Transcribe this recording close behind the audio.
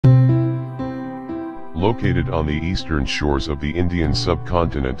Located on the eastern shores of the Indian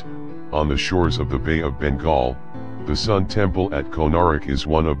subcontinent, on the shores of the Bay of Bengal, the Sun Temple at Konârak is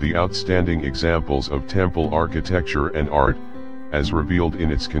one of the outstanding examples of temple architecture and art, as revealed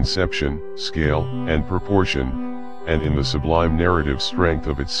in its conception, scale, and proportion, and in the sublime narrative strength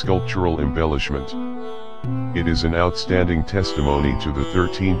of its sculptural embellishment. It is an outstanding testimony to the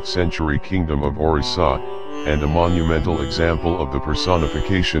 13th century kingdom of Orissa, and a monumental example of the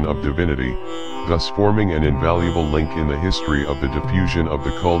personification of divinity, thus forming an invaluable link in the history of the diffusion of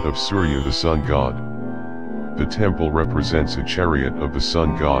the cult of Surya, the sun god. The temple represents a chariot of the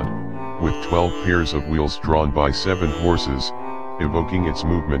sun god, with 12 pairs of wheels drawn by 7 horses, evoking its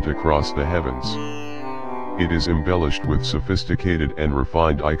movement across the heavens. It is embellished with sophisticated and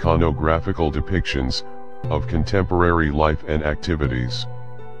refined iconographical depictions of contemporary life and activities.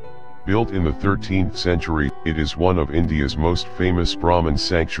 Built in the 13th century, it is one of India's most famous Brahmin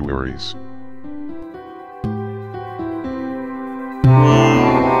sanctuaries.